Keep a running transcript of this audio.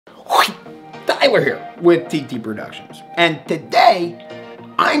Tyler here with TT Productions, and today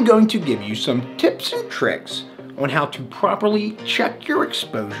I'm going to give you some tips and tricks on how to properly check your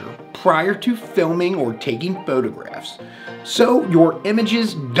exposure prior to filming or taking photographs so your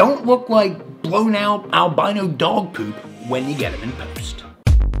images don't look like blown out albino dog poop when you get them in post.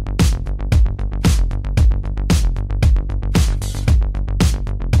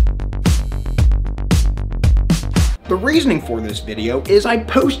 The reasoning for this video is I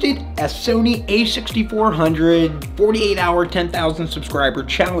posted a Sony a6400 48-hour 10,000 subscriber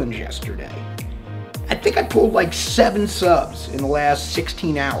challenge yesterday. I think I pulled like 7 subs in the last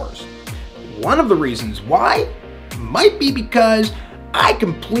 16 hours. One of the reasons why might be because I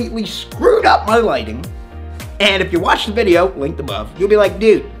completely screwed up my lighting. And if you watch the video, linked above, you'll be like,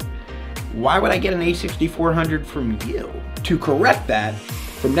 dude, why would I get an a6400 from you? To correct that,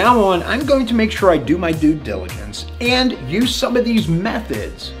 from now on, I'm going to make sure I do my due diligence and use some of these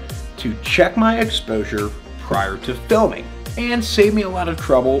methods to check my exposure prior to filming and save me a lot of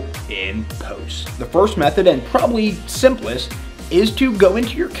trouble in post. The first method, and probably simplest, is to go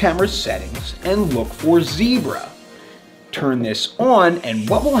into your camera settings and look for zebra. Turn this on, and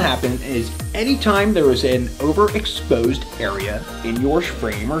what will happen is anytime there is an overexposed area in your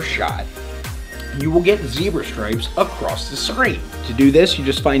frame or shot, you will get zebra stripes across the screen. To do this, you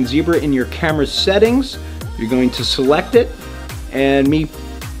just find zebra in your camera settings. You're going to select it, and me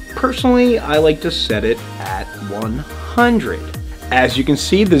personally, I like to set it at 100. As you can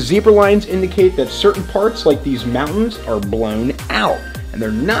see, the zebra lines indicate that certain parts, like these mountains, are blown out, and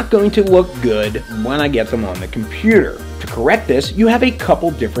they're not going to look good when I get them on the computer. To correct this, you have a couple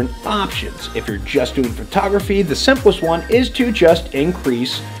different options. If you're just doing photography, the simplest one is to just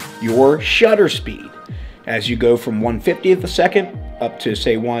increase your shutter speed. As you go from 1/50th of a second up to,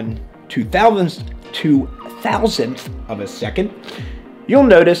 say, 1/2000th of a second, you'll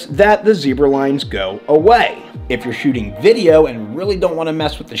notice that the zebra lines go away. If you're shooting video and really don't want to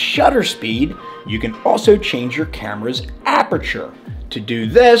mess with the shutter speed, you can also change your camera's aperture. To do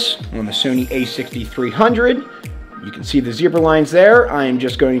this, on the Sony a6300, you can see the zebra lines there. I am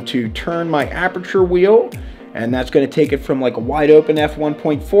just going to turn my aperture wheel, and that's going to take it from like a wide open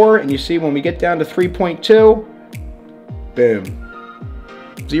f1.4, and you see when we get down to 3.2, boom,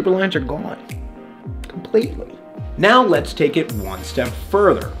 zebra lines are gone completely. Now let's take it one step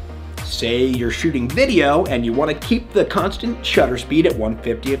further. Say you're shooting video and you want to keep the constant shutter speed at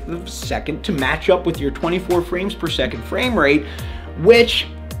 1/50th of a second to match up with your 24 frames per second frame rate, which,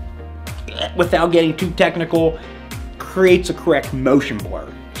 without getting too technical, creates a correct motion blur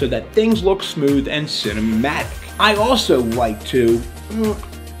so that things look smooth and cinematic. I also like to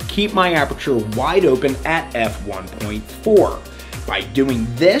keep my aperture wide open at f1.4. By doing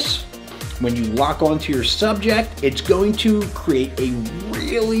this, when you lock onto your subject, it's going to create a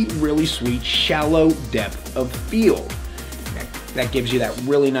really sweet shallow depth of field. That gives you that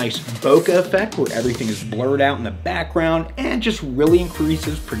really nice bokeh effect where everything is blurred out in the background and just really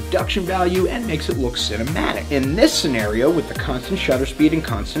increases production value and makes it look cinematic. In this scenario, with the constant shutter speed and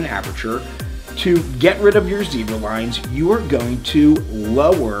constant aperture, to get rid of your zebra lines, you are going to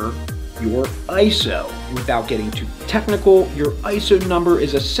lower your ISO. Without getting too technical, your ISO number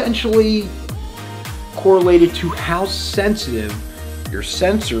is essentially correlated to how sensitive your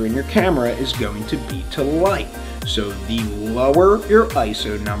sensor in your camera is going to be to light. So the lower your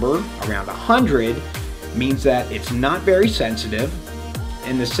ISO number, around 100, means that it's not very sensitive,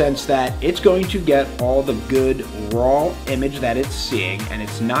 in the sense that it's going to get all the good raw image that it's seeing, and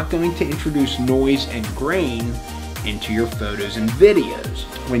it's not going to introduce noise and grain into your photos and videos.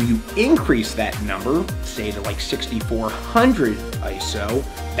 When you increase that number, say to like 6400 ISO,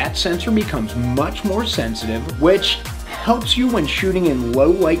 that sensor becomes much more sensitive, which helps you when shooting in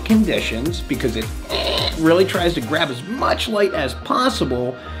low light conditions because it really tries to grab as much light as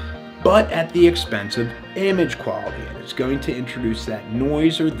possible, but at the expense of image quality. And it's going to introduce that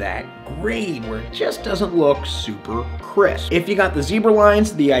noise or that grain where it just doesn't look super crisp. If you got the zebra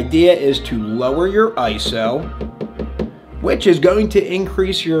lines, the idea is to lower your ISO, which is going to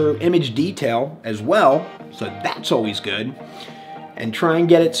increase your image detail as well, so that's always good. And try and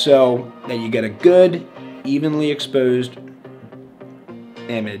get it so that you get a good, evenly exposed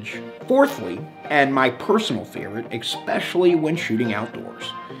image. Fourthly, and my personal favorite, especially when shooting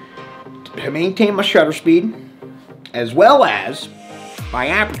outdoors, to maintain my shutter speed, as well as my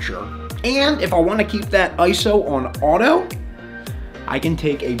aperture, and if I want to keep that ISO on auto, I can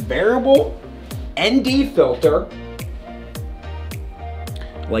take a variable ND filter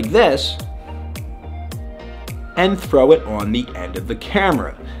like this and throw it on the end of the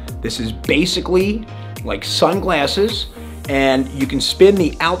camera. This is basically like sunglasses. And you can spin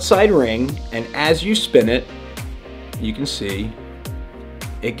the outside ring, and as you spin it, you can see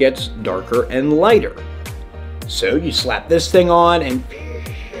it gets darker and lighter. So you slap this thing on and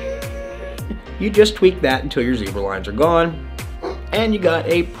you just tweak that until your zebra lines are gone, and you got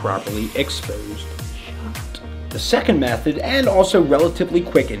a properly exposed shot. The second method, and also relatively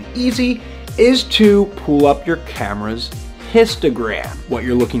quick and easy, is to pull up your camera's histogram. What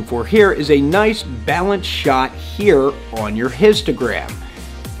you're looking for here is a nice balanced shot here on your histogram.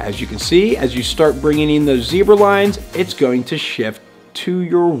 As you can see, as you start bringing in those zebra lines, it's going to shift to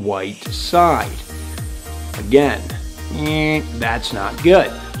your white side. Again, that's not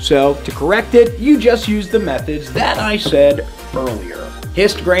good. So to correct it, you just use the methods that I said earlier.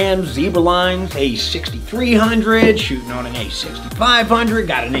 Histogram, zebra lines, A6300, shooting on an A6500,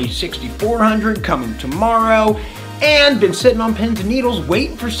 got an A6400 coming tomorrow, and been sitting on pins and needles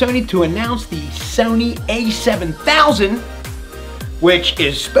waiting for Sony to announce the Sony A7000, which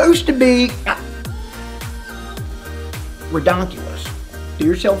is supposed to be redonkulous. Do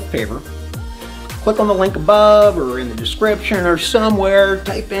yourself a favor. Click on the link above or in the description or somewhere,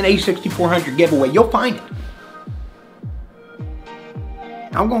 type in A6400 giveaway, you'll find it.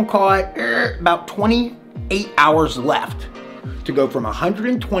 I'm gonna call it about 28 hours left to go from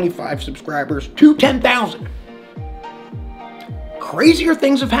 125 subscribers to 10,000. Crazier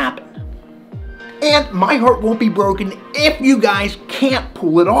things have happened. And my heart won't be broken if you guys can't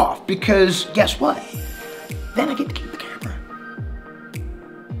pull it off, because guess what? Then I get to keep the camera.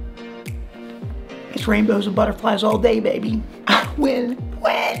 It's rainbows and butterflies all day, baby. I win.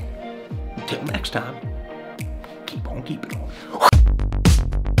 Until next time, keep on keeping on.